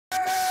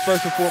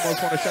First and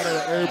foremost, want to shout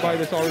out to everybody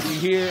that's already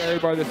here,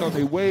 everybody that's on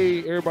their way,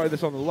 everybody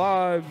that's on the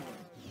live.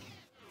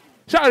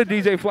 Shout out to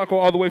DJ Flacco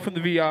all the way from the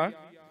VI.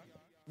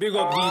 Big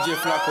up DJ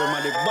Flacco,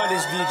 man. The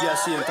baddest DJ at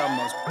St.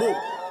 Thomas. Boom.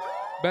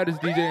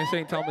 Baddest DJ in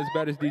St. Thomas,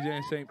 baddest DJ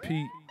in St.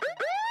 Pete.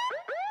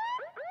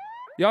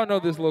 Y'all know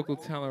this local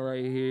talent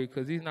right here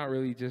because he's not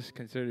really just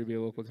considered to be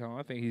a local talent.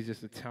 I think he's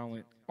just a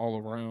talent all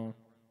around.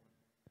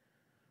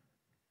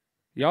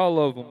 Y'all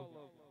love him.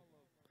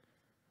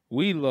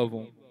 We love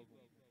him.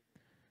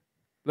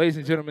 Ladies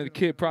and gentlemen, the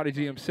Kid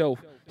Prodigy himself,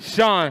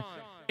 Sean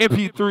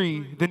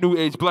MP3, the New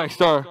Age Black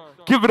Star.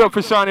 Give it up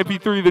for Sean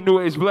MP3, the New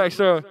Age Black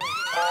Star.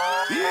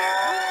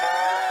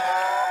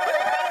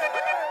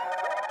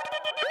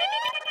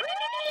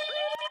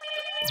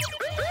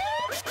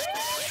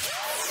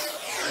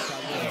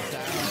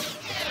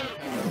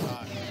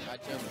 I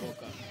just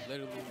woke up.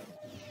 Literally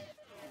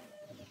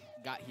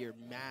got here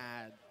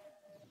mad.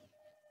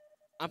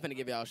 I'm finna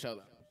give y'all a show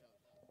though.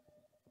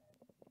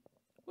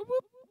 Whoop,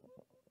 whoop.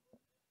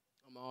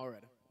 I'm all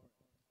ready.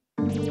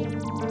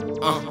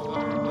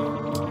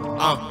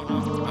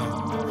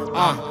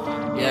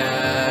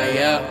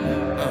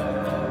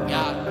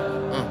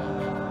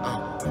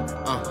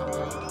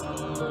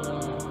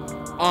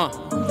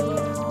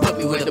 Put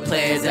me with the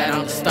players that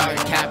I'm the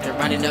starting captain,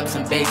 running up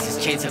some bases,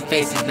 changing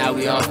faces. Now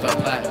we all start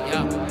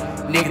platinum.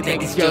 Niggas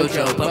think it's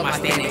JoJo, but my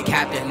standing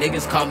captain.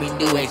 Niggas call me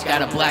New Age,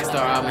 got a black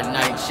star, I'm a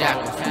knight in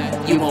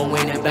shackles. You won't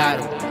win the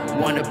battle.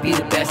 Wanna be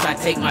the best, I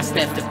take my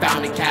steps to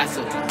found a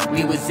castle.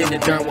 We was in the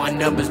dirt, one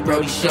numbers,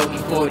 Brody showed me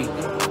 40.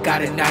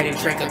 Got a night and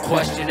drank a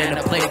question and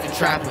a place to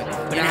trap with.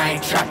 But I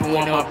ain't trapping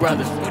on my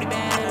brothers.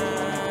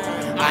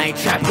 I ain't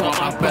trapping on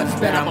my brothers,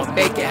 but I'ma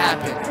make it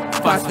happen.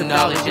 Find some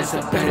knowledge and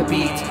some better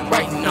beats.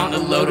 Writing on the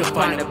low to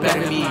find a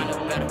better me.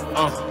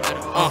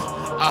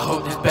 I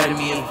hope this better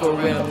me and for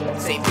real.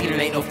 St. Peter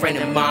ain't no friend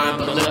of mine,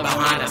 but look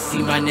behind. I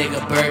see my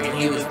nigga Berg and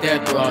he was there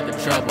through all the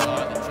trouble.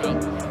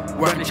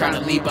 Working trying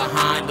to leave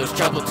behind. Those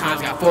troubled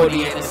times got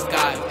 40 in the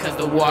sky, cause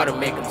the water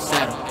make them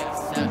settle.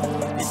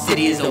 The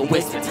city is a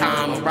waste of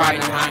time. I'm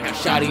riding behind, got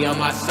Shotty on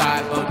my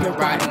side, but been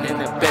riding in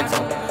the Benzo.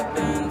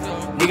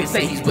 Niggas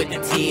say he's with the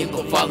team,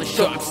 but falling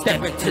short. I'm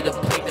stepping to the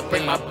plate to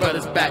bring my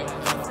brothers back.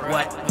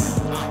 What?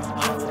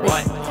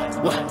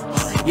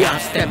 Yeah, I'm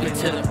stepping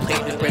to the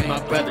plate to bring my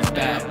brothers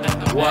back.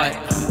 What?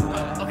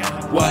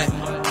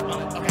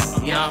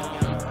 Yeah.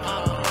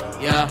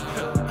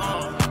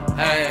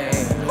 Hey.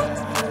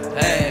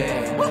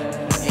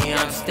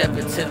 Yeah, I'm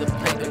stepping to the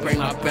plate to bring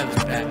my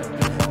brothers back.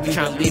 We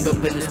tryna leave up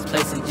in this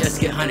place and just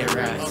get 100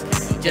 rides.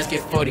 Just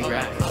get 40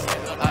 rides.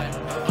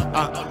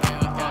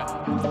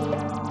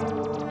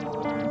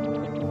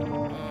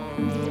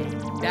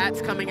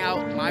 That's coming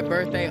out my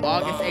birthday,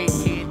 August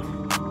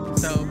 18th.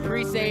 So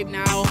pre-save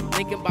now,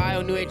 link in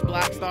bio, New Age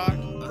Black Star.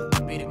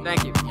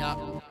 Thank you. Yeah.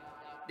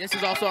 This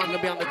is also gonna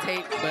be on the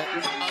tape, but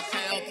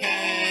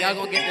y'all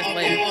gonna get this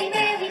later.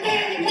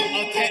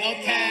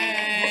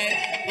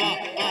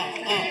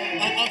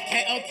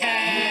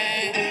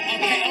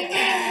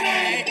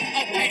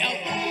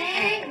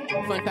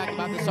 Fun fact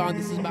about the song,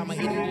 this is about my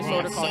eating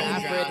disorder called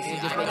Afrid. It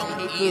just makes me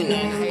hate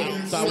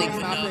food. So I won't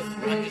stop it.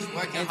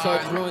 And so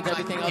it ruins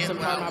everything else in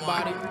part of my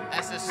body. And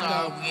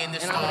I'm an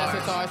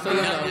SSR, so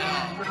you know.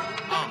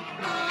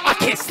 I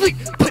can't sleep,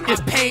 put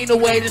this pain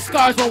away, the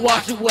scars won't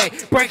wash away.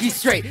 Break it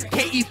straight,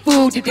 can't eat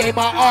food today,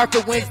 my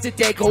Arthur wins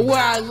today. Go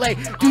where I lay,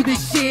 do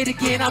this shit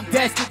again, I'm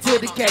destined to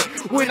decay.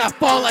 When I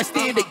fall, I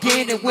stand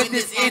again, and when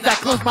this ends, I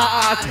close my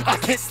eyes. I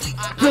can't sleep,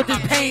 put this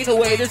pain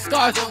away, the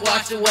scars won't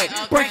wash away.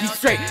 Break it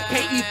straight,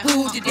 can't eat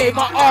food today,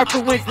 my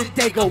Arthur wins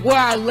today. Go where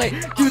I lay,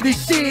 do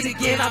this shit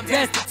again, I'm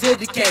destined to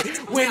decay.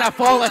 When I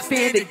fall, I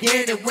stand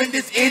again, and when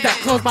this ends, I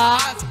close my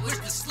eyes. Wish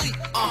to sleep,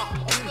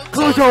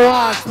 Close your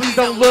eyes, please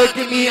don't look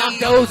at me, I'm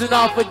dozing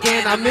off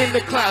again. I'm in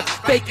the clouds,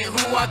 faking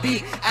who I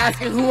be,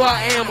 asking who I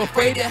am,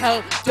 afraid to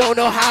help, don't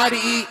know how to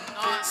eat.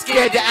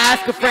 Scared to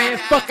ask a friend,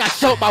 fuck I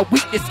showed my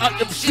weakness, up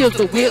them shields,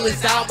 the wheel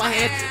is out my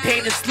hand.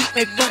 Pain and sleep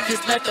make lunges,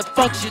 let the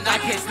function, I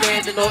can't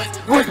stand the noise.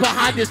 Words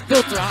behind this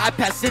filter, I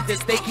pass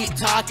sentence, they keep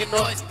talking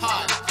noise.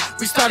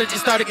 We started,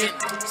 just start again.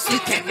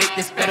 Sleep can't make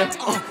this better.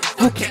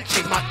 Who can't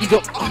change my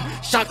ego?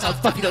 Shock clouds,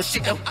 fuck you, no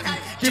shit though.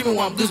 Give me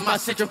one, I'm losing my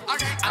syndrome.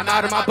 I'm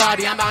out of my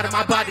body, I'm out of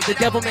my body. The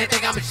devil man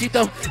think I'm a sheep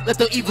though. Let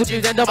the evil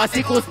dreams end up my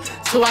sequels,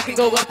 so I can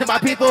go up to my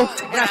people.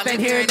 And I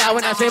stand here and now,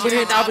 and I stand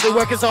here now, but they're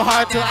working so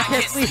hard till I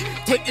can't sleep.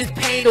 Take this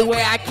pain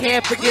away, I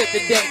can't forget the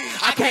day.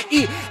 I can't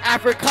eat,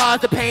 Africa,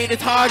 the pain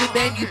is harder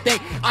than you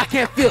think. I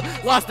can't feel,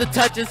 lost the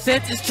touch and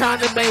senses, trying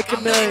to make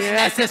 $1 million.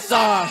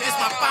 SSR. It's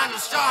my final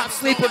straw, I'm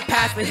sleeping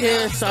past the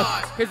hill, so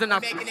here's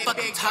enough. I'm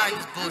fucking tired of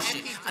this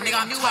bullshit. I think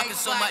I'm talking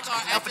so much,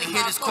 I'm finna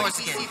hear this chorus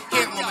again.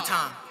 Hear it one more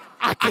time.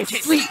 I can't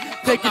sleep,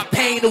 take this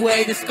pain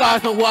away, the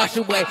scars don't wash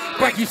away.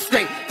 Break you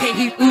straight, can't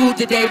eat food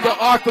today, but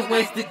Arthur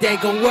wins today.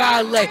 Go where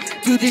I lay,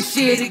 do this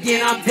shit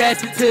again, I'm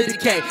destined to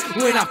decay.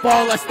 When I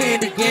fall, I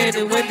stand again,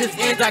 and when this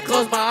ends, I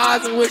close my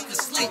eyes and wish to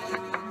sleep.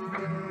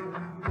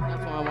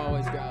 That's why I'm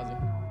always drowsy.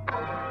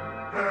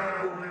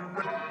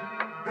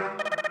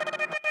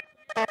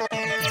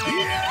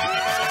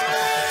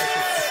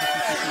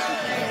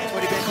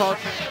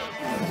 Culture.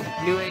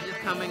 New Age is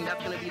coming.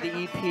 That's going to be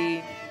the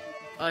EP.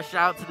 Shout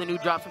out to the new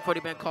drops from 40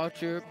 Band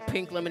Culture.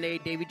 Pink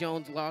Lemonade, Davy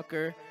Jones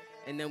Locker.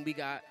 And then we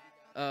got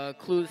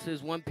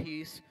Clueless's One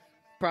Piece.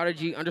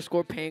 Prodigy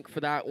 _Pink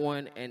for that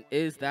one. And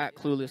Is That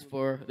Clueless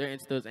for their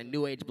Instas. And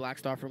New Age Black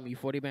Star from me,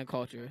 40 Band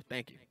Culture.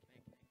 Thank you.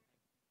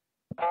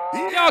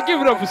 Y'all give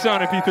it up for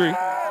Sean MP3.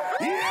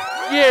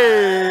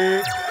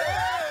 Yeah.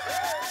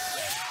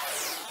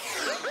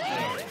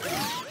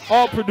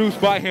 All produced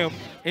by him,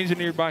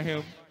 engineered by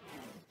him,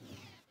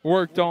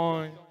 worked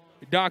on,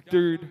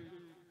 doctored,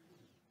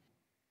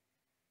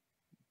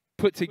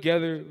 put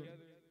together,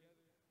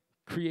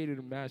 created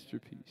a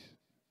masterpiece.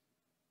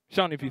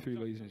 Sean MP3,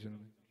 ladies and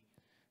gentlemen.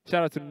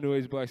 Shout out to the New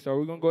Age Black Star.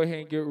 We're going to go ahead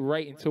and get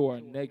right into our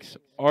next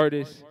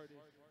artist.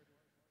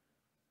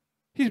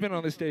 He's been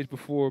on this stage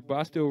before, but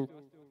I still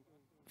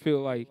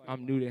feel like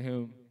I'm new to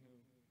him.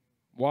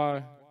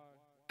 Why?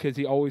 Because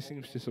he always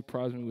seems to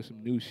surprise me with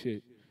some new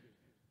shit.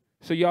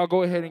 So y'all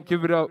go ahead and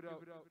give it up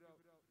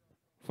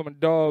for my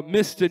dog,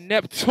 Mr.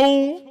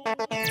 Neptune.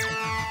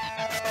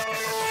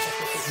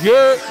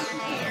 Yeah.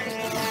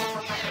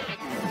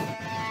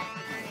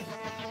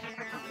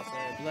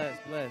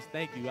 Bless.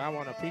 Thank you. I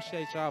want to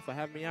appreciate y'all for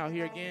having me out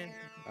here again.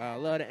 I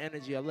love the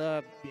energy. I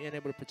love being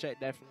able to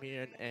project that from me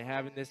and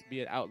having this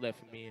be an outlet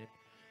for me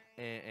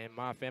and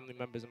my family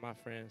members and my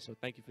friends. So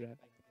thank you for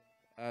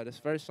that. This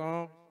first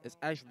song is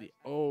actually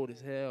old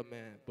as hell,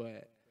 man,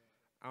 but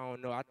I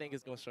don't know. I think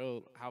it's going to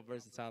show how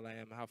versatile I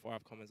am and how far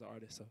I've come as an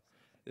artist. So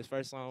this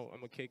first song I'm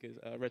going to kick is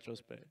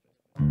Retrospect.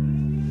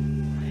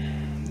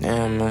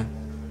 Damn, man.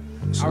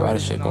 There's a lot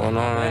of shit going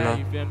on right now.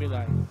 You feel me?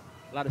 Like,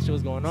 a lot of shit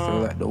was going on. I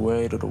feel like the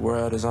weight of the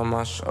world is on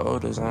my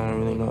shoulders. I don't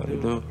really know what to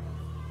do.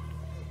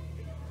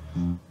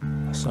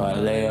 So I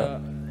lay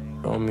up,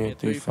 roll me a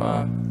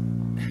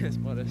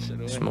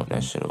 3-5. Smoke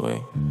that shit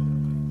away.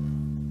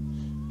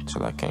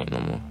 Till I can't no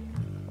more.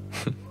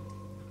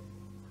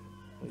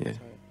 Yeah.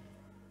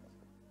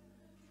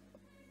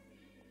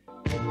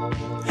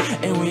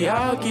 And we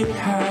all get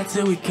high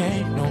till we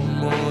can't no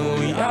more. And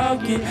we all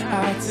get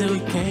high till we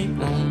can't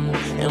no more.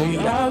 And we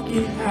all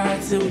get high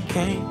till we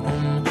can't no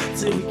more.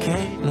 Till we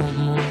can't no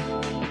more.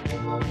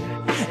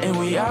 And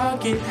we all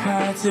get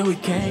high till we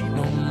can't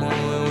no more.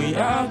 And we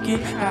all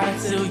get high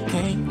till we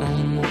can't no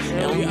more.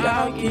 And we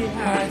all get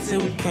high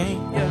till we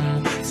can't no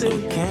more. Till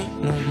we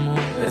can't no more.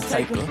 Let's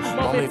take a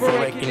moment for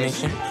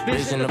recognition,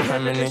 vision of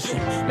premonition,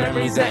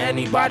 memories of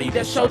anybody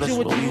that showed us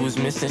what we was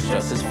missing.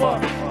 Stress as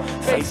fuck.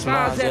 Fake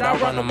smiles that I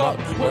run them up.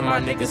 With my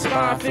niggas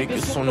spine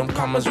figures, soon them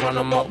commas run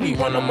them up. We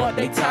run them up,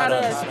 they tired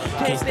of us.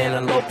 Can't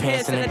stand the low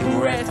pants and the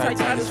do-rag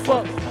tight as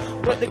fuck.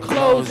 But the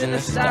clothes and the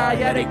style,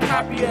 yeah, they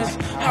copy us.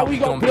 How we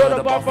gon' build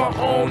up off our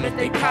own if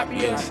they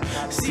copy us?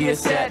 See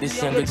it's sad,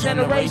 this younger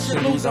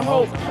generation losing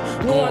hope.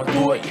 Going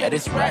through it, yeah,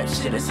 this rap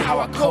shit is how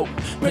I cope.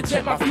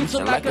 Project my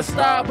future like a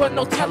star, but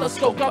no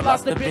telescope. Got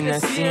lost up in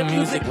that seeing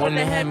music when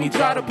they had me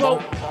try to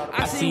boat.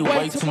 I see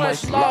way too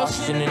much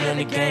lost shit in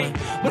the game.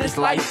 But it's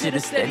life shit, a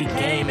steady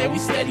game, and we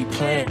steady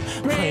playing.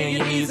 Praying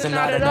your needs are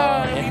not at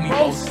all, and we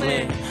both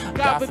slaying.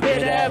 God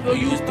forbid I ever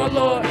use the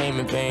Lord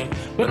name in vain.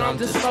 But I'm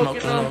just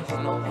smoking on.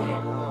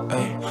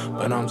 Hey,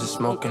 but I'm just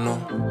smoking on.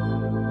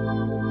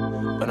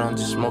 But I'm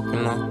just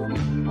smoking on.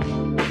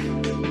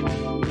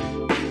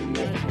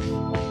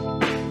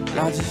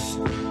 I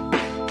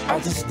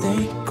just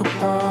think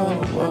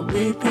about what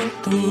we've been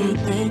through.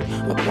 Think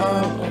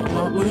about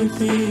what we'll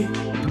be.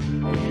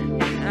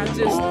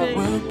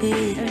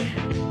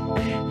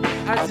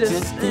 I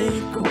just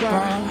think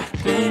about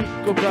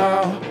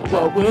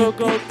what we'll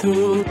go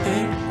through.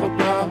 Think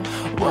about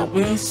what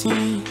we'll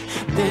see.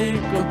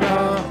 Think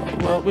about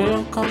what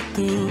we'll come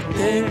through.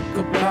 Think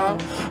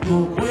about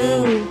who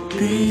will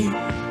be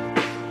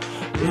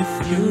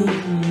with you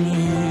and me,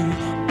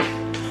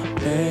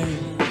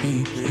 baby.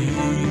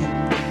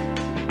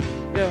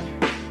 Yeah.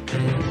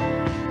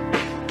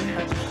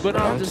 But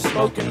I'm just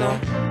smoking on.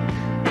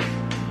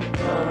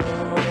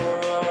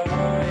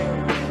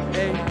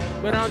 Hey,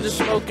 but I'm just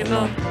smoking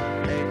on.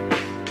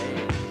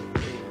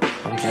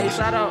 Hey,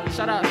 shout out,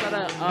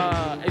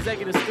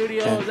 Executive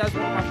Studios. That's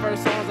one of my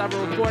first songs I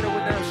ever recorded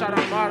with them. Shout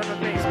out Modern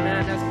Mix,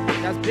 man.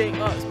 That's big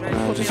ups, man. You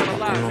put me on a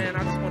lot, man.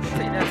 I just want to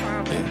take that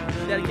time, man.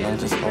 Dedicate it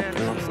to you, man.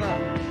 That's what's up.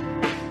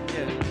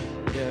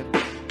 Yeah.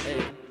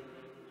 Hey.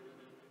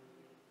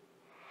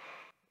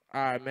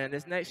 All right, man.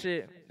 This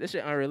shit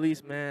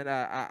unreleased, man.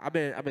 I've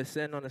been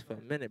sitting on this for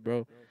a minute,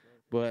 bro.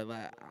 But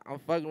like, I'm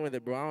fucking with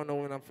it, bro. I don't know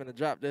when I'm finna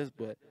drop this,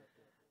 but.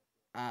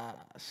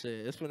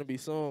 Shit, it's gonna be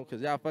soon,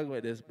 cause y'all fucking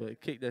with this, but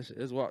kick that shit.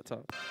 It's Walk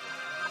Talk.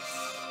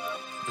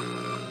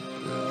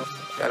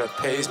 Gotta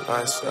pace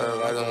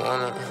myself, I don't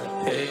wanna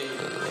pay.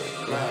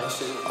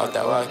 Off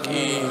that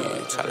walkie,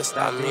 try to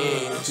stop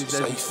me. She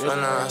said you feelin'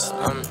 her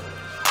stomach.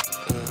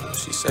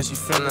 She said she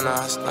feelin'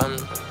 her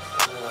stomach.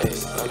 Hey,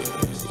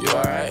 you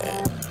alright?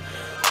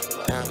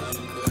 Damn,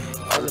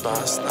 all about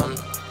her stomach.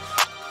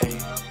 Hey,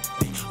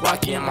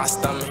 Rocky in my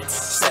stomach.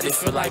 Said it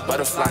feel like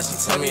butterflies. She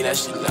tell me that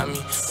she love me,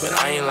 but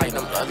I ain't like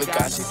them other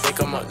guys. She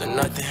think I'm up to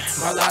nothing.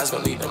 My lies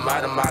gon' lead to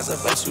my demise. I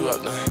bet you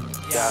up to,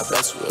 yeah, I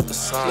bet you up to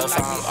some. Love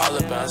how I'm all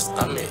about her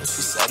stomach.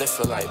 She said it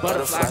feel like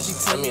butterflies. She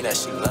tell me that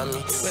she love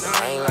me, but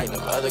I ain't like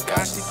them other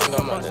guys. She think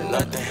I'm up to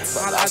nothing.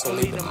 My lies gon'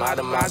 lead to my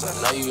demise. I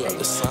know you up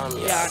to some,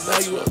 yeah, I know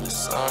you up to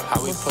some.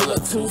 How we pull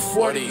up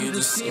 240, you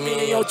just see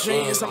me in your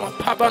dreams. I'ma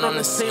pop out on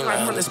the scene like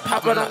hunters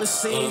pop out on the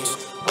scene.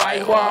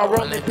 White wall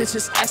rolling,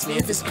 bitches ask me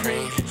if it's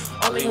cream.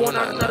 Only one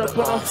another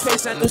bone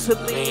face, I knew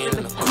Celine.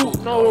 In the coupe,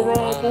 no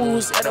wrong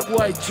moves, and a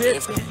boy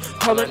drifting.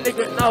 Call a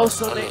nigga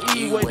nose on the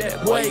E way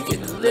that boy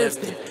get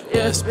lifted.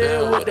 Yeah,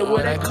 spill with it,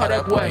 where they call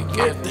that boy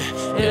gifted.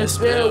 Yeah,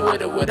 spill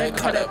with it, where they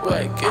call that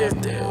boy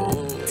gifted.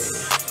 Ooh,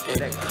 yeah,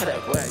 they call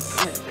that boy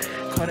gifted.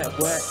 Call that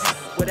boy,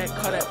 where they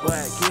call that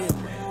boy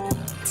gifted.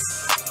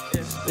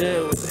 Yeah,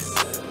 spill with it,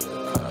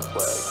 call that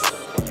boy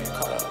gifted.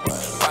 Call that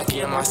boy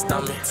rocky in my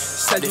stomach.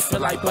 Said it feel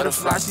like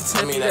butterflies, she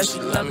tell me that she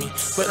love me,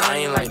 but I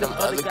ain't like them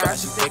other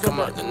guys, she think I'm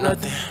up to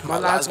nothing. My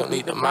lies gon'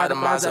 lead to my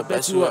demise, I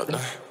bet you up to,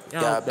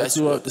 yeah, I bet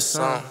you up to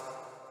some.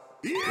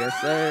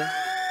 Yes, sir.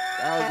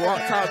 That was Walk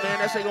Talk, man.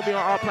 That shit gonna be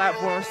on all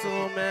platforms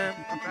soon, man.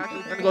 I'm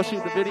actually gonna go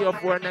shoot the video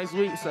for it next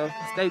week, so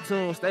stay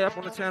tuned. Stay up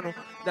on the channel.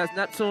 That's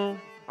Neptune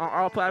on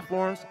all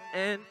platforms.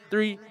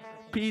 N3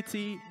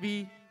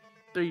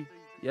 PTV3.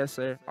 Yes,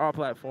 sir. All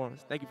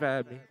platforms. Thank you for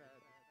having me.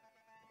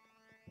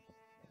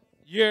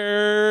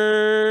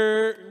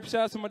 Yeah,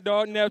 shout out to my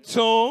dog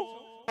Neptune.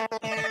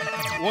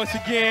 Once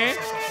again,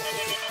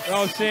 you know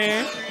what I'm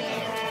saying?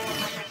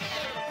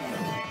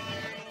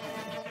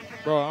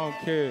 Bro, I don't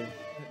care.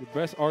 The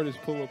best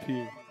artists pull up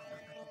here.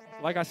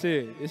 Like I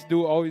said, this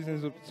dude always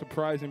ends up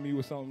surprising me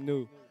with something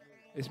new.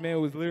 This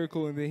man was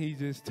lyrical and then he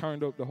just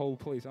turned up the whole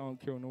place. I don't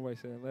care what nobody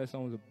said. Last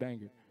song was a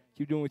banger.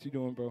 Keep doing what you're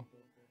doing, bro.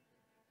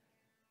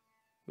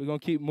 We're gonna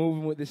keep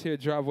moving with this here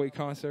DriveWay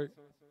concert.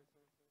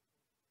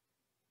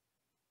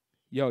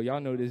 Yo, y'all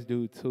know this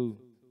dude too.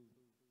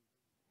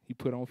 He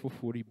put on for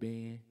 40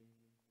 band.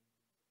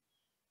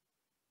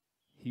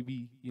 He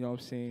be, you know what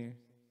I'm saying,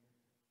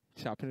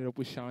 chopping it up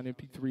with Sean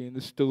MP3 in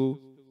the stool,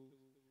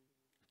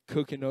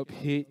 cooking up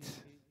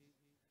hits.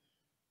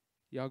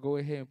 Y'all go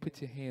ahead and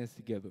put your hands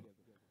together.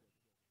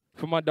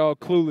 For my dog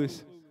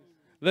Clueless,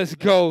 let's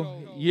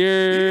go.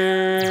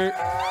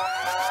 Yeah.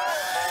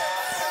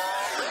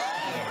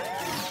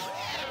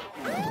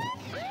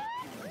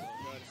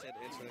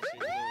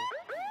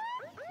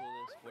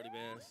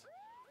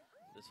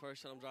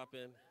 First shit I'm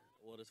dropping,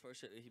 well, this first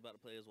shit that he about to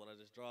play is what I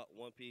just dropped,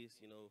 One Piece,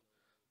 you know,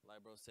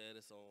 like bro said,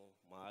 it's on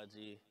my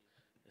IG,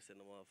 it's in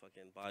the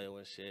motherfucking bio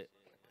and shit.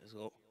 It's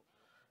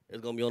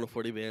gonna be on the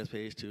 40 bands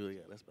page too,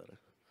 yeah, that's better.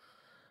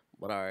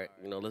 But all right,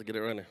 you know, let's get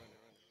it running.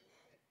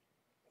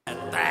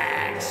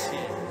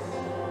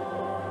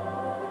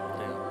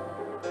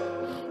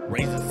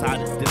 Raised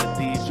inside the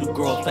identities, you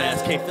grow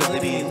fast, can't feel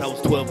it ease. I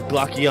was 12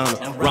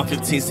 Glockiana, around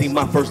 15, seen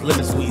my first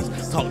lemon squeeze.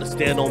 Taught to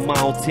stand on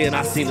my own 10,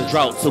 I seen the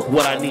drought, took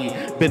what I need.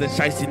 Been a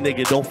shicey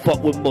nigga, don't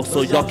fuck with most,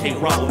 so y'all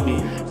can't rock with me.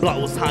 Block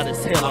was hot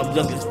as hell, I'm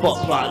young as fuck,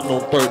 plotting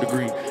on 3rd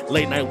degree.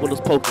 Late night windows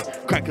poking,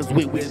 crackers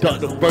weak, we duck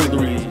the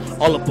burglaries.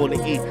 All up on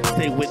the E,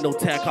 stay with no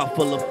tag, car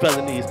full of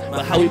felonies.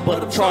 But how we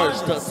butt a charge,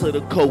 stuck to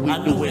the code, we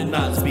knew it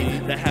not to be.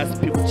 That has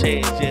some people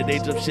change, yeah, they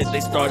jump shit,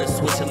 they started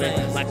switching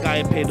it. Like I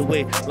ain't paid the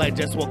way, like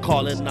just one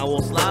calling, I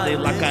won't slip it.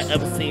 Like I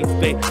ever seen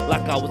fake,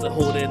 like I wasn't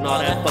holding all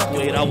that fuck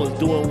weight. I was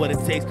doing what it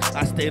takes,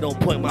 I stayed on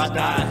point, my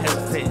die,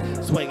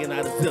 hesitate. Swinging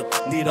out of zip,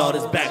 need all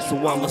this back, so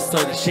I'm a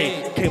certain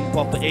shape. Came up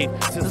off of 8,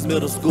 since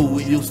middle school,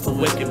 we used to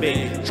wake and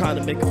bake. Trying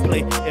to make a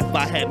play, if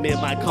I had me,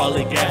 I might call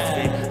it gas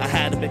day. I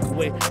had to make a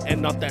way,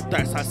 and off that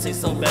thirst, I see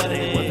some better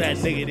than was that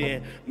nigga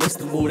then.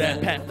 Mr. Move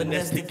that pat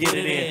finesse to get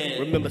it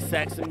in. Remember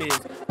sacks and mids,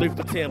 3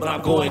 for 10, but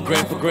I'm going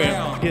gram for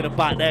gram. Get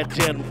about that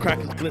jam, them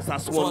crackers glitz, I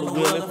swung the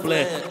wheel and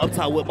fled. Up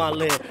top with my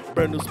leg,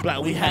 brand new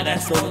splat, we had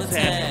that soda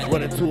tag.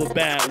 Run into a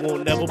bag,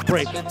 won't never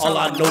break, all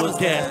I know is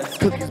gas.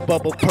 Cookies,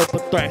 bubble, purple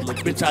thrash,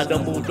 bitch, I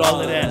done moved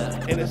all of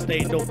that.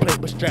 Interstate, no plate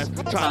but straps,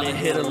 trying to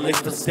hit a lick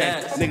for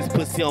stats. Niggas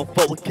pussy on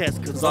fuck with cats,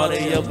 cause all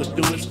they ever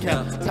do is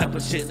cap. Type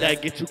of shit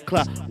that get you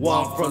clapped, where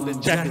I'm from the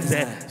jackets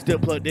at. Still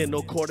plugged in,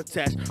 no cord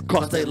attached,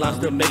 cross state lines,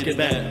 still make it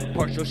back.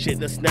 Park your shit,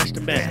 then snatch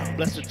the man.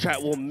 Bless the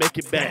trap, won't make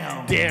it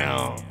back.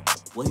 Damn.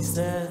 What he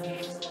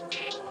said?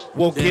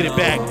 Won't get it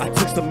back. I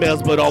took some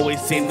L's, but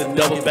always seem to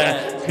double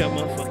back. Come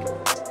on, fucking.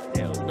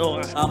 Hell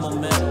no, I'm a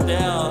man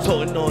down.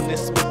 Toting on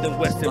this Smith &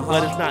 Wesson,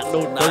 but it's not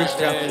no dirty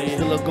strap.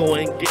 Still a go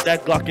and get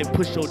that Glock and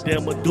push your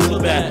damn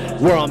Medulla back.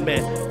 Where I'm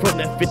at, from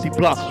that 50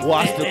 block, where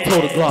I still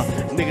told the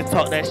Glock. Nigga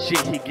talk that shit,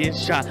 he getting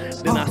shot.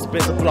 Then I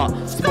spin the block,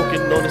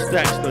 smoking on the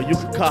stacks. No, you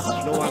can cop.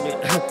 No, I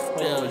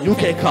mean, you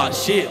can't cop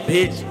shit,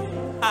 bitch.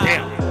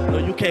 Damn, no,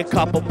 you can't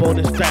cop up on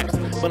this facts,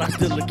 but I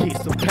still a keep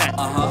some pack.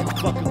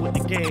 Fucking with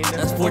the game,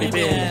 that's 40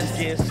 bands.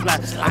 Getting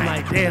slapped. I'm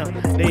like,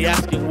 damn, they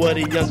asking what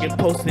a youngin'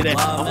 posted at.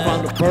 I'm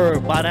from the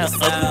bird, by that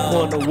other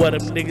corner, where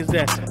them niggas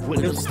at.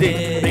 With them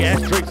sticks, they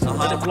ass drinks,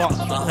 100 blocks,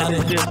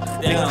 100 dips.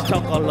 Niggas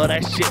talk all of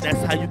that shit,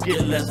 that's how you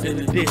get left in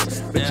the ditch.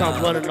 Bitch,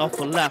 I'm running off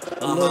a lap,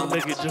 a little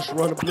nigga just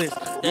run a blitz.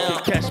 You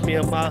can catch me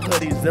in my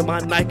hoodies and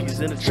my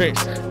Nikes in the trench.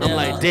 I'm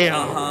like,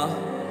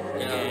 damn.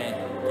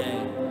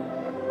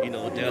 You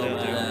know,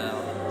 down.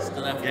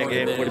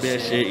 Gang, 40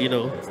 band shit, you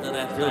know. Still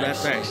that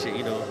fact shit,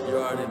 you know. You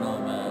already know,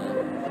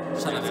 man.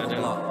 Shout out to the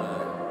block,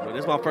 man. But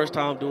this is my first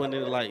time doing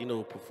it, like, you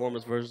know,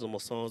 performance versions of my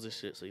songs and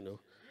shit, so, you know,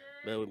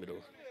 bear with me,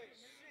 though.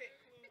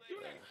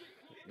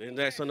 Then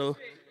next one, though,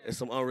 it's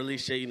some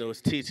unreleased shit, you know,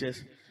 it's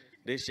teachings.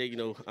 This shit, you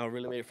know, I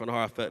really made it from the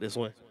hard fact, this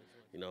one.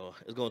 You know,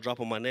 it's gonna drop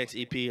on my next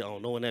EP. I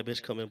don't know when that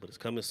bitch coming, but it's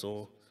coming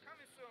soon.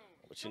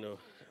 But, you know,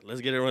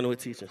 let's get it running with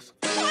teachings.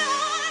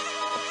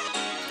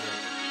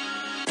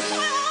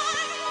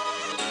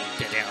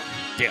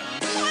 Damn.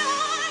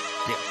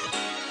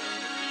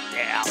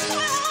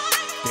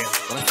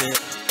 That's it.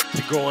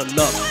 Growing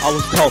up, I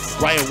was taught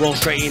right and wrong,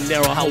 straight and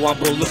narrow. How I'm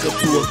gonna look up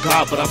to a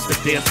god, but I'm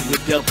still dancing with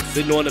devil.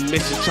 Been on a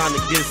mission, trying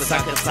to get it so I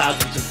can size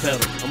with your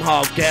pedal. I'm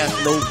hard gas,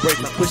 no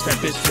brakes, I push that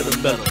bitch to the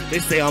metal. They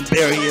say I'm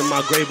burying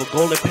my grave, but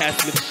go and pass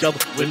me the shovel.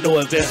 With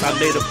no advance, I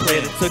made a plan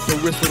and took the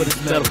risk with this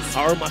metal.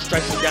 I earned my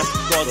stripes and got some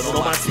scars, but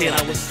on my 10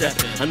 I was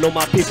stepping. I know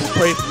my people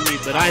pray for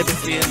me, but I ain't been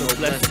seeing no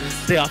blessings.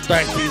 Stay off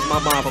track, seize my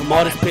mind from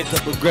all this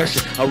pent-up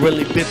aggression. I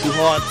really been through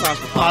hard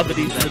times from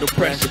poverty to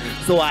depression.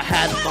 So I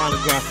had to find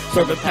a grind,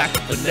 serving pack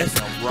of finesse.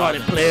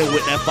 Started playing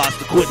with that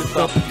foster, quit the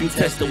thump if you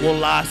test it.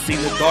 Won't lie, I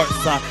seen the dark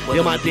side.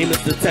 Yeah, my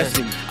demons to test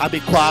me. I be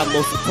quiet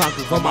most of the time,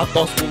 cause all my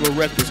thoughts moving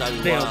reckless.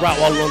 Damn right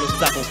while on the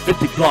stop on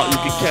 50 block, you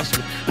can catch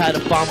me. Had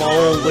to find my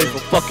own way from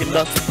fucking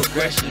up to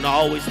progression. I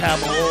always have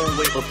my own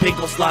way, but pink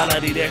gon' slide, I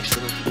need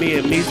extra. Me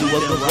and Measy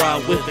was the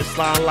ride with it,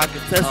 sliding like a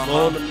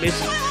Tesla on the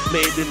mission.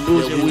 Made the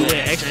illusion, we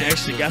went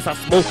extra gas, I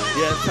smoke.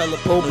 Yeah,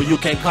 telephone, but you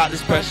can't caught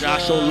this pressure. I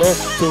show love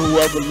to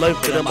whoever love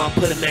for them. I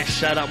put in that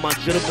shout out my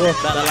Jennifer.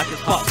 That like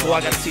it's pop, so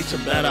I gotta teach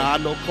her better. I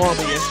know karma,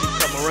 yeah, she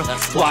come around.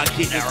 So I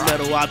keep this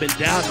metal. I've been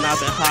down and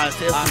I've been high as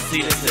hell. I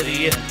see this to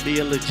the end,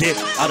 being legit.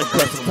 I done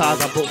cut some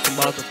ties, I broke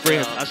some bonds of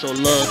friends. I show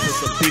love to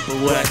some people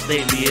where I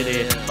stay me in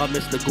there. If I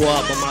miss to go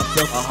out by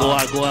myself, before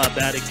I go out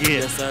bad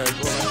again. Yes, sir.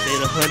 When I stay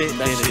the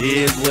 100, then it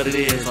is what it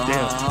is.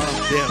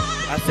 Damn.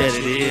 I said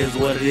it is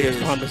what it is.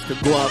 Promise to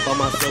go out by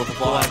myself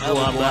before I go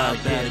out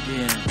bad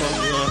again.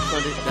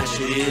 That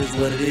shit is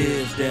what it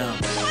is. Damn.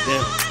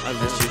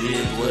 That shit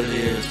is what it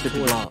is.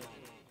 50 block.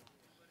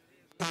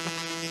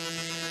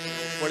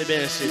 40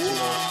 band shit, you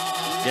know.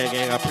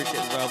 Gang, I appreciate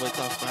the DriveWay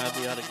talks for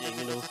having me out again,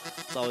 you know.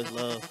 It's always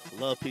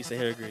love, peace, and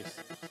hair grease.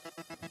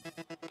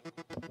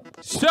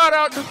 Shout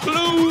out to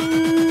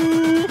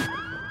Clue.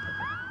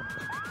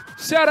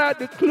 Shout out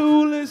to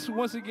Clueless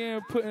once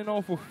again putting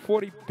on for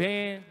 40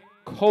 band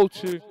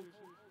culture.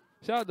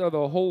 Shout out to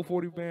the whole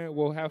 40 band.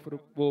 Well,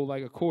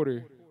 like a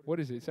quarter. What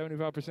is it?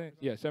 75%?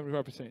 Yeah,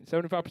 75%.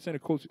 75%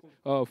 of culture,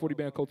 40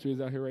 band culture is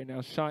out here right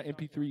now. Sean,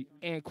 MP3,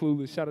 and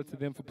Clueless. Shout out to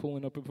them for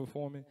pulling up and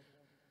performing.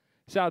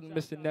 Shout out to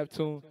Mr.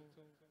 Neptune.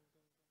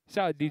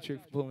 Shout out to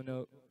Dietrich for pulling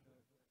up.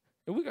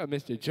 And we got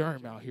Mr.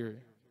 Germ out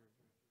here.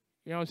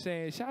 You know what I'm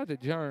saying? Shout out to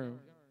Germ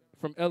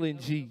from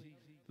LNG,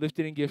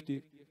 Lifted and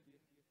Gifted.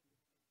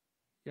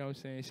 You know what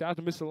I'm saying? Shout out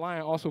to Mr.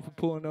 Lion also for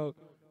pulling up.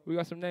 We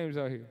got some names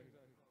out here.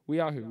 We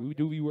out here. We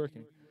do be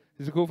working.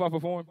 Is it cool if I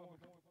perform?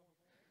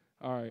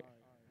 All right.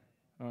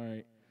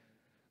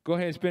 Go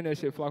ahead and spin that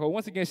shit, Flacco.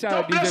 Once again, shout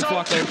out to DJ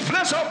Flacco.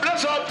 Bless up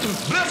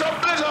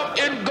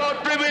in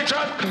God prevention.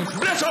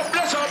 Bless up,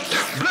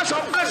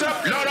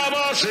 Lord of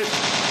mercy.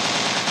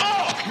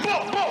 Oh,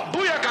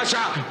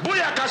 booyakasha.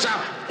 Yeah.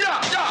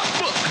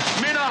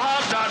 Me no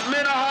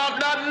have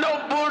that, no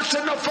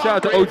bullshit, no fuck.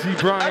 Shout out to OG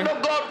Brian. I know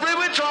God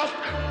prevention.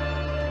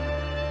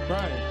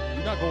 Brian,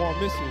 you're not going to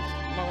miss this.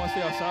 You might want to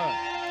stay outside.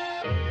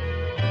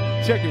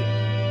 Check it.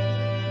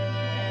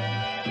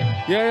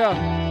 Yeah.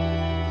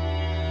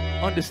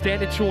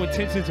 Understanding true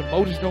intentions and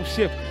motives don't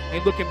shift.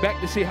 Ain't looking back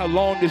to see how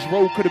long this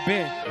road could have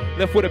been.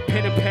 Left with a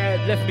pen and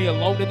pad, left me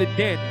alone in the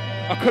den.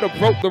 I could have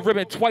broke the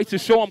ribbon twice to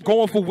show I'm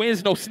going for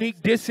wins. No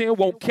sneak dissing,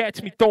 won't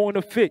catch me throwing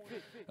a fit.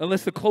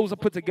 Unless the clothes I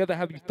put together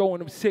have you throwing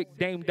them sick.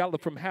 Dame Dollar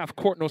from half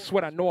court, no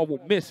sweat, I know I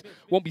won't miss.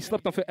 Won't be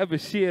slept on forever,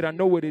 shit, I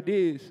know what it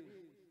is.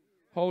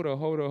 Hold up.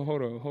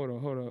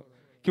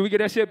 Can we get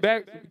that shit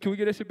back?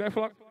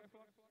 Flock?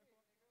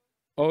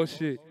 Oh,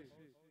 shit.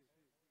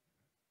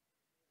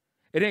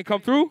 It didn't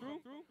come through?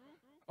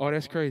 Oh,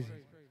 that's crazy.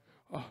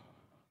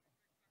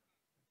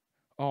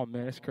 Oh,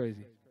 man, that's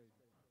crazy.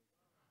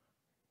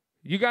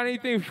 You got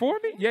anything for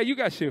me? Yeah, you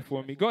got shit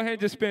for me. Go ahead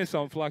and just spin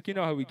something, Flock. You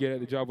know how we get at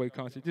the DriveWay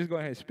concert. Just go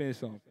ahead and spin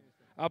something.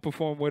 I'll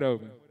perform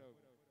whatever.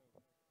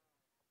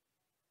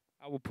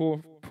 I will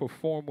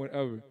perform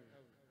whatever.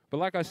 But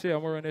like I said,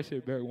 I'm going to run that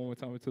shit back one more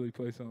time until he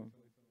plays something.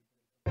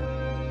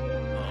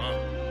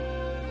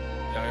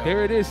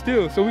 There it is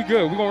still. So we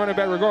good. We're going to run it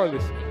back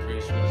regardless.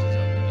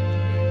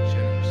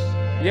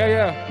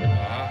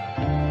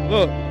 Yeah.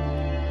 Look.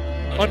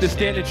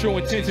 Understanding true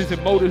intentions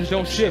and motives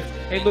don't shift.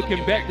 Ain't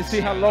looking back to see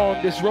how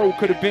long this road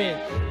could have been.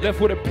 Left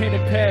with a pen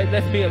and pad,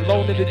 left me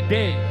alone in the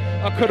den.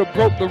 I could have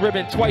broke the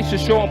ribbon twice to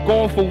show I'm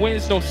going for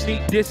wins. No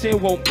sneak dissing,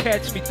 won't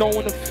catch me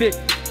throwing a fit.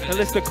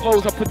 Unless the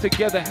clothes I put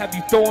together have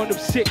you throwing them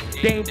sick.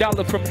 Dame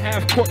dollar from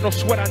half court, no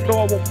sweat, I know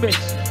I won't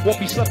miss. Won't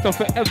be slept on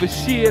forever,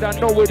 shit, I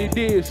know what it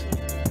is.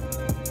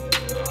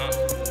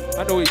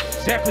 I know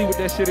exactly what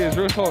that shit is,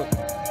 real talk.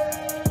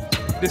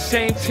 The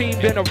same team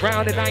been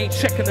around and I ain't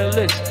checking the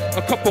list.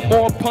 A couple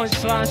more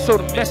punchlines so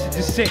the message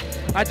is sent.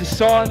 I just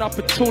saw an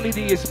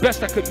opportunity as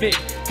best I could make.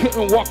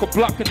 Couldn't walk a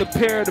block in the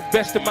pair of the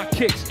best of my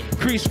kicks.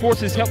 Crease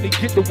forces helped me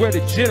get to where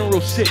the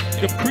generals sit.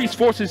 Them crease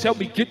forces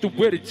helped me get to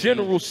where the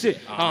generals sit.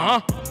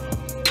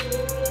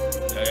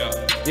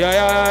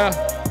 Yeah.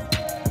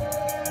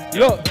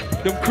 Look,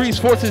 them crease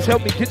forces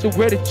helped me get to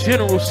where the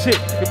generals sit.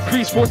 Them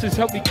crease forces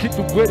helped me get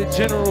to where the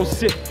generals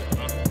sit.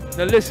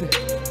 Now listen.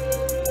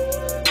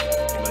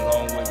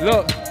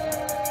 Look,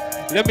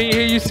 let me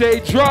hear you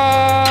say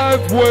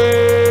DriveWay.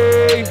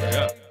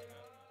 Yeah.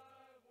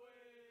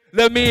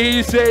 Let me hear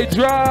you say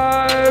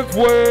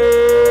DriveWay.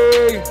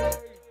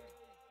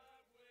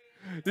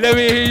 Let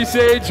me hear you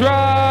say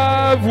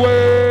DriveWay.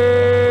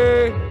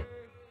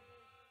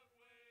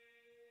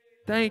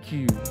 Thank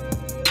you.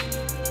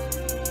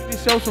 Give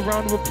yourselves a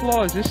round of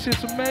applause. This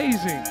shit's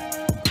amazing.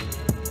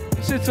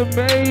 This shit's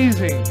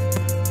amazing.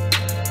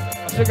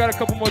 I still got a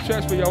couple more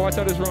tracks for y'all. Watch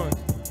how this runs.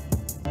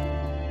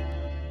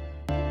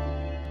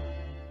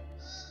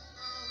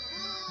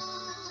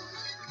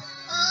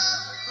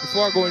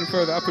 Before I go any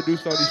further, I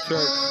produced all these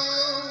tracks.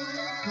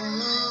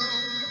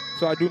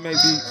 So I do make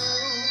beats.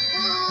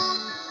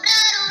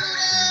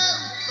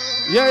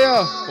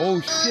 Yeah.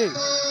 Oh shit.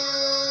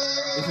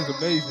 This is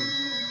amazing.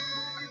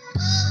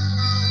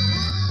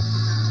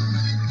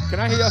 Can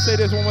I hear y'all say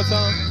this one more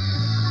time?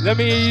 Let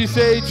me hear you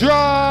say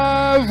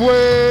DriveWay.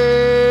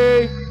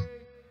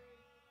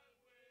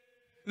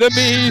 Let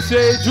me hear you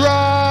say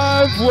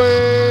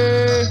DriveWay.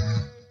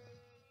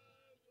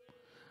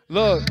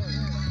 Look.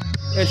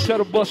 That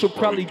shuttle bus will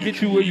probably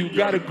get you where you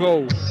gotta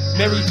go.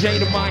 Mary Jane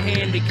in my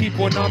hand to keep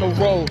one on the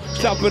roll.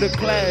 Top of the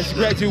class,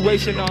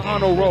 graduation on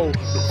honor roll.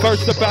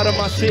 First up out of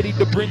my city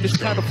to bring this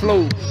kind of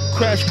flow.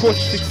 Crash course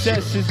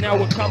success is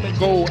now a common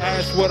goal.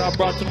 Ask what I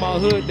brought to my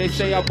hood, they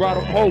say I brought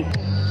them hope.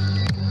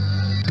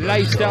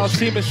 Lifestyle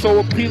seeming so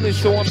appealing,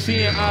 so I'm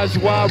seeing eyes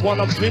wide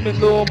while I'm dreaming.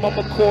 Little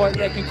mama cord,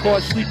 lacking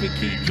cord, sleeping,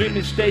 keep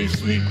dreaming, stay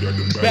sleep.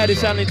 Baddest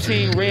silent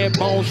teen, red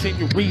bone,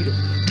 senorita.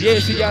 Yeah,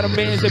 she got a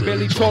man that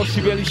barely talk, she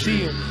barely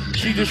see him.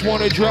 She just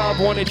wanna drive,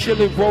 wanna chill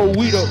and roll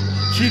weed up.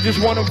 She just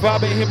wanna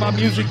vibe and hear my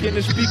music in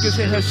the speakers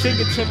and her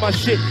singing to my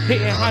shit,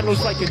 hitting high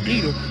notes like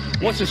Anita.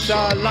 Once a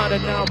sideliner,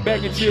 now I'm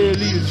back in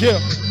cheerleaders,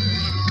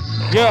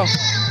 yeah.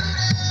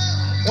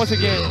 Once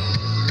again,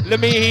 let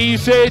me hear you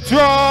say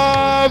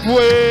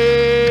DriveWay.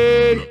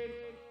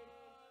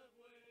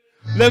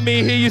 Let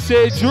me hear you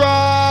say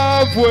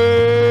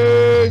DriveWay.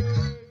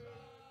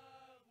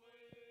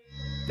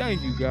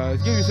 Thank you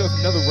guys. Give yourself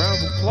another round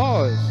of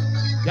applause.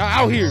 Y'all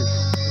out here.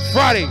 It's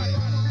Friday.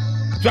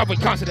 Dropping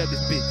concert at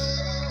this bitch.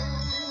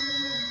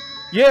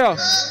 Yeah.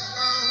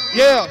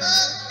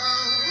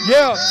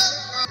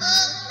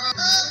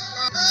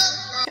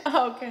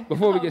 Okay.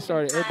 Before we get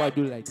started, everybody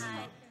do like this.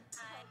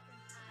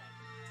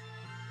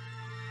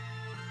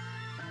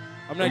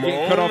 I'm not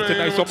getting cut off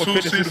tonight, so I'm gonna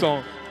finish this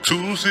song.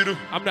 Two-seater.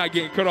 I'm not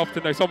getting cut off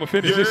tonight, so I'm gonna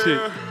finish this shit.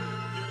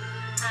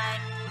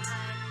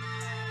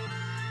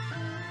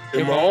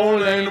 In my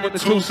own lane, I'm a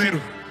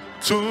two-seater.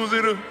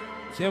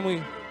 Then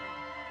we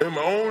in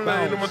my own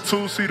lane, I'm a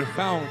two-seater.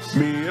 Bounce.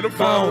 Me in the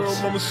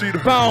bounce. I'm a cedar.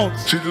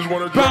 Bounce. She just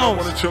wanna drive,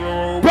 wanna chill and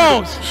roll.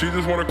 Bounce. She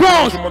just wanna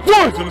bounce. 1,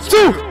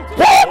 2.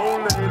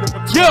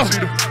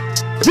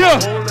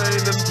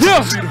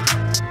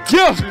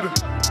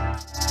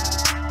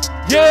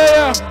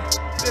 Yeah.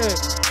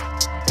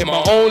 In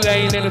my own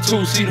lane in a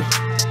two-seater.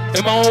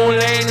 In my own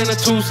lane in a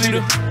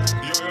two-seater.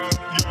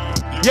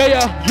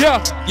 Yeah.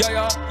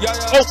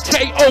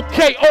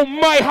 Okay, oh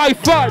my, high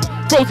five.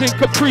 Frozen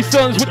Capri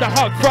Suns with the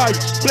hot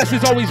fries.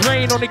 Blessings always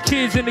rain on the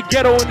kids in the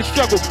ghetto in the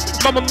struggle.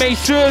 Mama made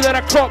sure that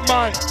I caught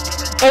mine.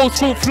 Old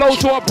school flow,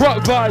 so I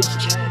brought vibes.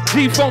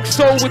 G-Funk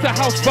soul with the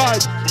house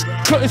vibes.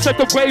 Couldn't set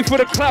the way for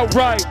the clout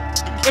ride.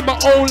 In my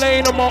own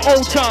lane on my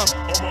own time.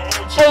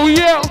 Oh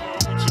yeah.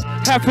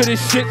 Half of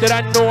this shit that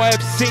I know I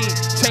have seen.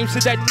 Same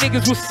shit that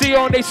niggas will see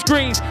on their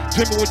screens.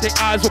 Dreaming with their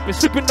eyes open,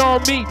 sleeping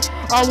on me.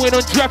 I went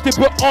undrafted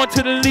but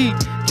onto the league.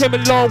 Came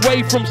a long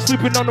way from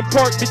sleeping on the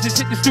park. Bitches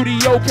hit the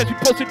studio, catch me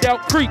posted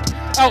out creek.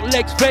 Out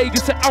Lex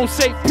Vegas to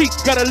outside Peak.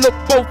 Gotta look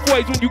both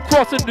ways when you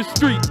crossing the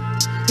street.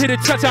 Hit a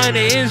touchdown in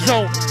the end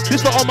zone.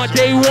 This for all my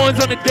day ones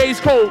on the days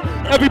cold.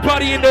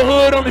 Everybody in the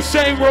hood on the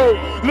same road.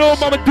 Lil'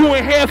 mama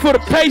doing hair for the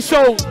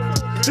pesos.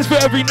 This for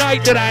every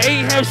night that I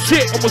ain't have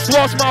shit. Almost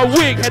lost my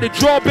wig, had to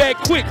draw back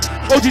quick.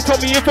 OG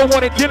told me if I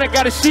want it, then I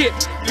gotta shit.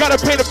 Gotta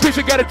paint a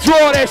picture, gotta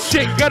draw that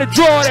shit. Gotta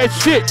draw that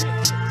shit.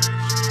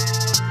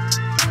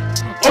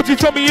 OG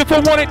told me if I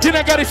want it, then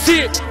I gotta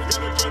shit.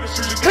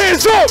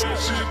 Hands up!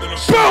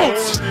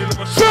 bounce,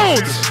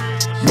 bounce,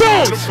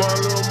 bounce,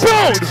 bounce,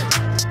 bounce,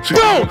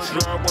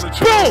 bounce,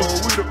 bounce.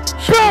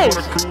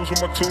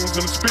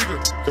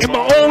 In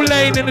my own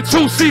lane in the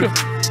two-seater.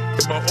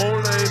 In my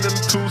own lane in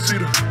the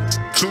two-seater.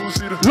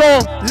 Two-seater.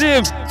 Long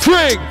live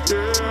Trig.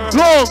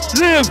 Long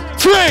live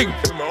Trig.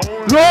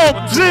 Long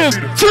live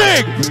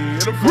Trig.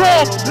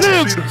 Long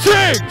live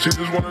Trig.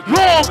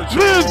 Long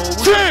live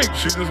Trig.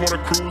 She just wanna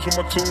cruise with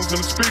my tunes in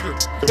the speaker.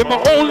 In my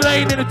own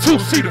lane in a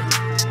two-seater.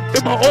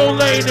 In my own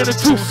lane in a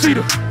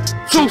two-seater.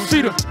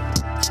 Two-seater.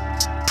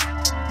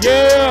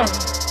 Yeah.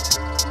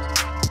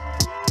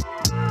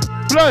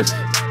 Plus.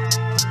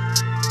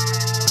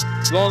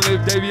 Long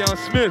live Davion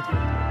Smith.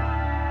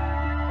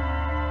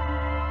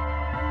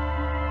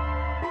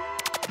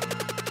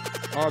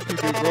 R.P.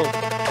 Big Bro.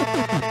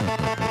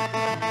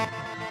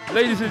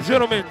 Ladies and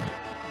gentlemen,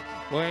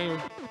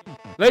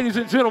 ladies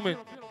and gentlemen,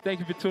 thank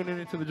you for tuning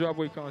into the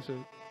DriveWay concert.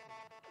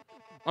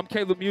 I'm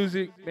Kalib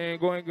Music, man.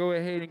 Go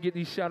ahead and get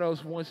these shout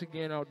outs once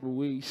again out the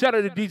way. Shout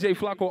out to DJ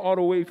Flacco all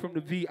the way from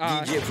the VI.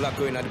 DJ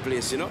Flacco in the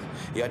place, you know.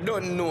 You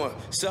don't know,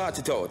 sort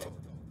it out.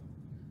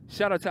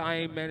 Shout out to I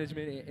Am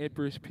Management and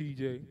Empress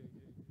PJ.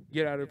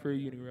 Get out of prayer,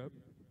 Unirap.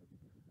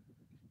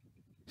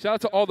 Shout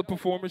out to all the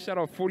performers. Shout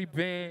out 40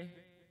 Band.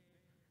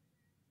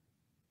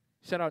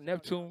 Shout out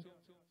Neptune.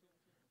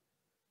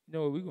 You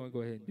know what? We're going to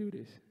go ahead and do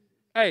this.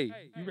 Hey,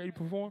 you ready to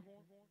perform?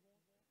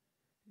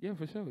 Yeah,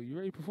 for sure. You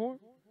ready to perform?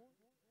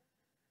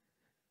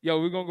 Yo,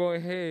 we're going to go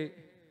ahead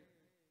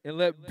and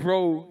let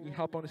Bro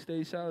hop on the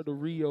stage. Shout out to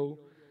Rio.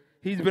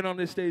 He's been on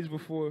this stage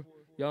before.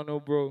 Y'all know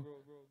Bro.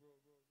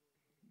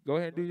 Go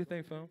ahead and do your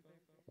thing, fam.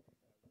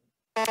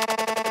 Yeah,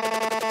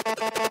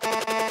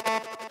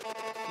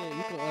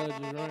 you can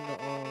just run the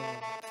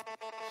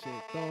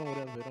shit, throw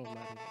whatever, it don't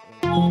matter.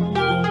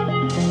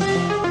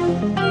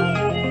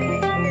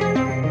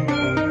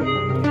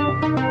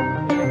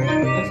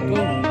 Let's go.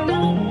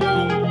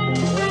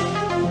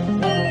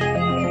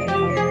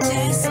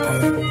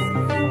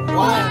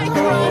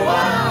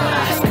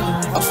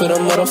 I feel the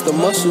mud off the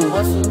muscle.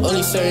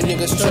 Only certain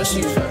niggas trust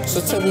you. So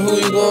tell me who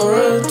you gon'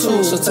 run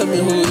to. So tell me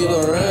who you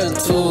gon' run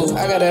to.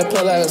 I got that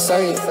plug like a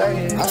socket.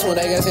 I swear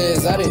that gas is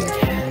exotic.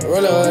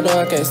 Roll up, I know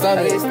I can't stop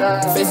it.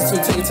 Faces too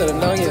ticket to the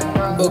nugget.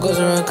 What goes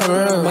around, come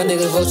around. My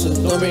niggas vultures,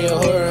 don't bring your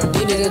whore around.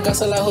 These niggas got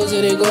some like hoes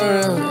that they go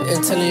around.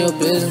 And telling your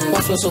business.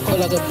 My flow so cold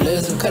like a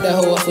blizzard. Cut that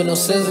hoe off with no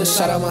scissors.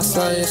 Shout out my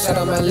science, shout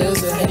out my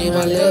lizard. I need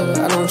my liver.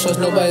 I don't trust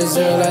nobody,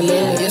 zero like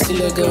liver. Yes, he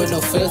look good with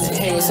no filter.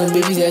 Hang with some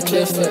babies at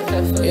Clifford.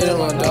 It on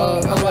my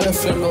dog. I'm about to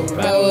flip no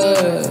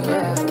backward.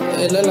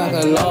 It look like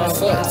a law.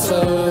 Fuck,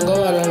 so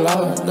go out of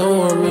law. No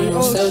more me,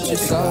 don't say what you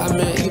saw. I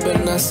mean, you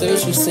better not say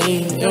what you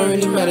seen. It don't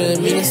really matter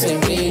to me, the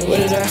same thing. What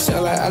did I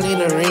shout like I need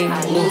a ring?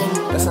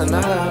 Ooh, that's a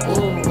nod.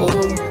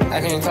 Ooh, I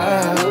can't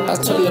cry. I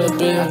told her a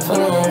bit. Hold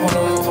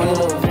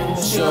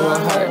on. She on my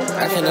heart.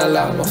 I cannot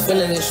lie. My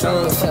feeling is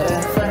strong.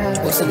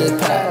 What's in this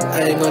pot?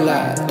 I ain't gonna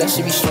lie. That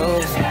shit be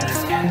strong.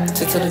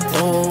 Take to the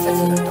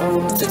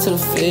dome. Take to the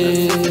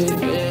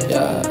face.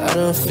 Yeah, I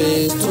done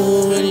faced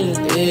too many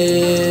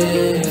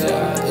days.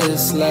 Yeah,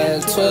 it's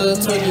like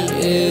 12,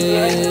 20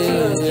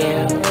 years.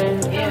 Yeah.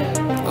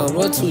 I'm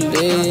not too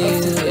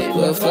late,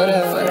 but for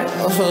that,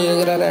 I'm trying to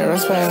get out that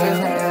rust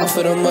pad. I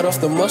feel the mud off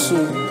the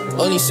muscle.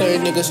 Only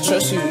certain niggas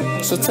trust you.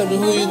 So tell me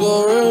who you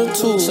gon' run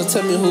to. So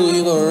tell me who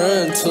you gon'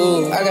 run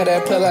to. I got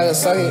that plug like a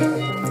socket.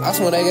 I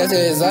swear that gas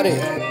is exotic.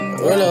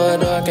 Roll up, I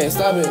know I can't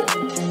stop it.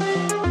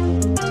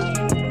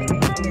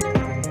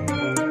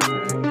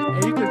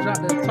 And you can drop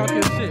that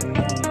talking shit.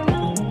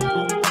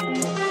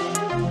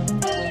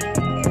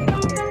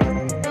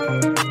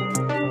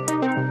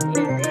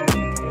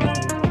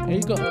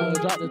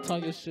 Drop the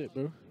talking shit,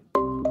 bro.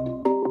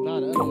 Nah,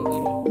 the other one.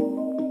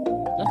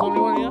 That's the only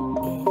one, yeah?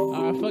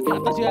 Alright, fuck it. I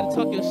thought you had to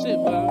talk your shit,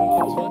 but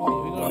fuck it.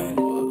 We gonna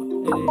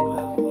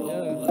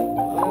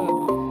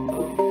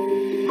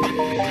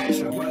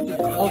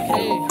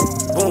okay.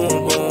 Boom,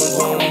 boom,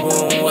 boom,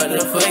 boom. What the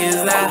fuck is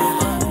that?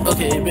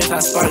 Okay, bitch, I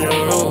sparked your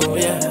room.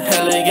 Yeah,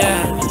 hella guy.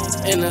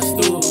 In the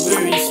stool,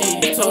 very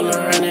she told her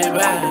run it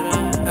back.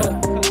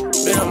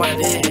 Been on my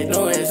dick,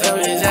 no it's up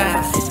his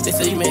ass. They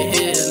say you made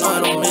hits, no I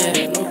don't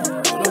miss.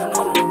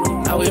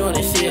 Now we on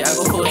this shit, I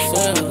go for a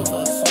swim.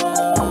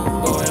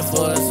 Going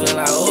for a swim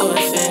like oh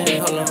shit.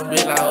 Hold on,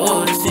 bitch like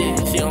oh shit.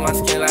 She on my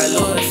skin like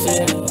oh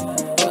shit.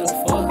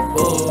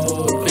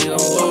 Oh, please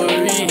don't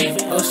worry.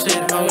 Oh shit,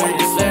 I'm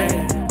already saying.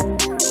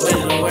 Wait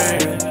a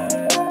word.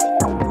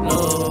 No,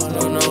 I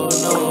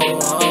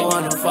don't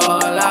wanna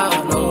fall out.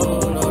 No,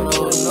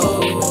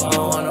 I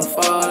don't wanna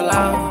fall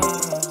out.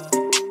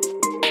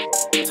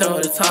 Tell me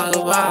what to talk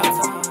about.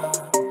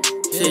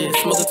 Shit,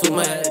 smoking too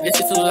much, this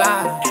shit too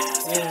loud.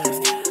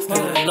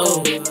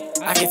 No,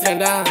 I can't turn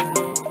down.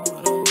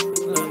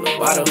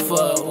 Why the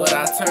fuck would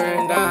I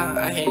turn down? I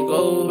can't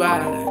go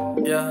by.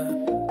 Yeah,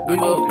 we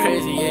go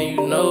crazy and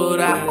you know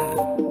that.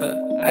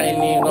 I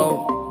ain't even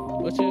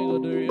gon' what you ain't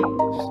gonna do, Rio?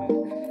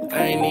 I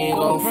ain't even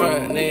gon'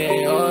 front, they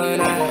ain't on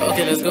that.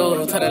 Okay, let's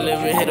go. Tell that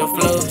living hit the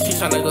flow. She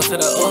tryna go to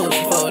the O,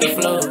 she fuck with the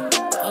flow.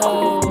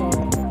 Oh,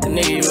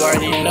 Nigga, you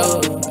already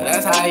know.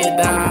 That's how you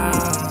down.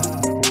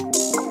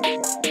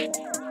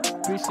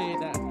 Appreciate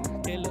that.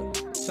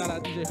 Kalib, shout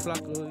out DJ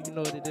Flacco. You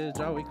know what it is.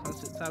 DriveWay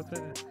concert top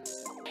 10.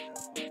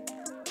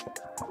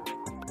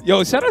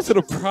 Yo, shout out to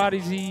the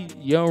Prodigy,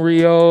 Young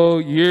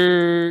Rio,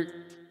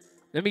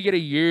 let me get a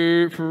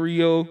year for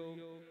Rio.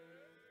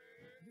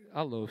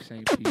 I love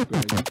St. Pete,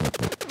 bro.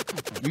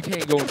 You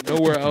can't go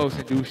nowhere else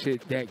and do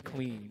shit that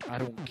clean. I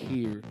don't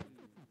care.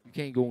 You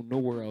can't go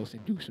nowhere else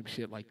and do some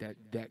shit like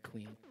that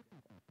clean.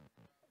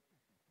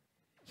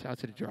 Shout out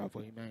to the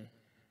DriveWay, man.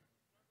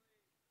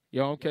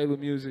 Yo, I'm Kalib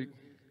Music.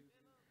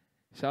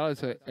 Shout out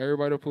to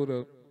everybody that pulled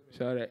up.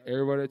 Shout out to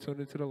everybody that tuned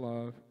into the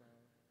live.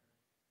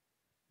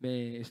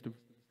 Man, it's the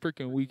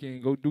freaking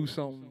weekend. Go do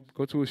something.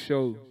 Go to a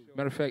show.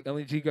 Matter of fact,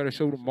 LNG got a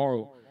show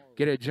tomorrow.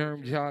 Get a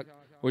Germ Jock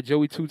or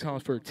Joey 2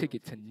 times for a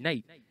ticket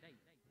tonight.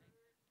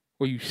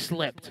 Or you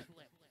slept.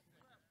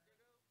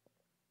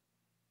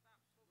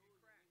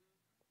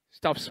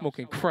 Stop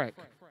smoking crack.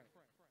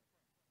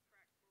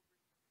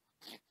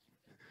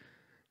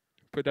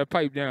 Put that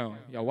pipe down.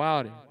 Y'all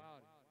wildin'.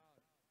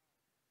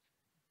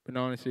 But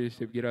no, on a serious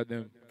tip, get out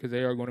them. Because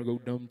they are going to go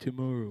dumb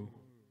tomorrow.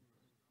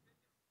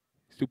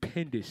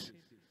 Stupendous.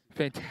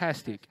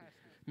 Fantastic.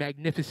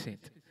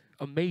 Magnificent.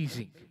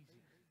 Amazing.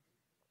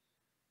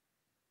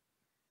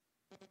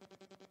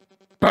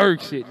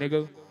 Berg shit,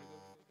 nigga.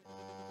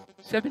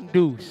 7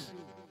 deuce.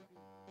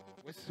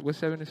 What's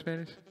 7 in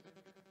Spanish?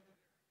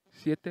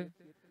 Siete?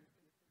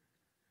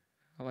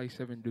 I like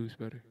 7 deuce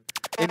better.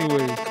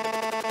 Anyways,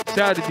 shout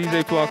out to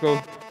DJ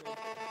Flacco.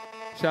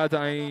 Shout out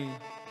to Ain.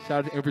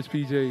 Shout out to Empress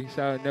PJ.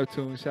 Shout out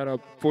Neptune. Shout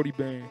out 40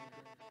 Band.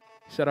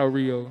 Shout out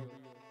Rio.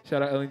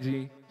 Shout out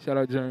LNG. Shout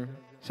out Germ.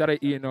 Shout out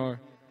ENR.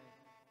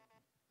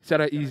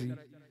 Shout out Easy.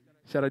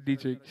 Shout out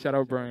Dietrich. Shout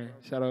out Brian.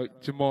 Shout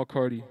out Jamal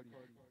Cardi.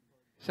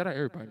 Shout out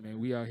everybody, man.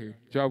 We out here.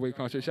 DriveWay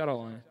concert. Shout out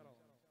Lion.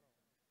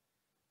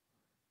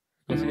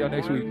 I'll see y'all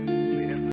next week.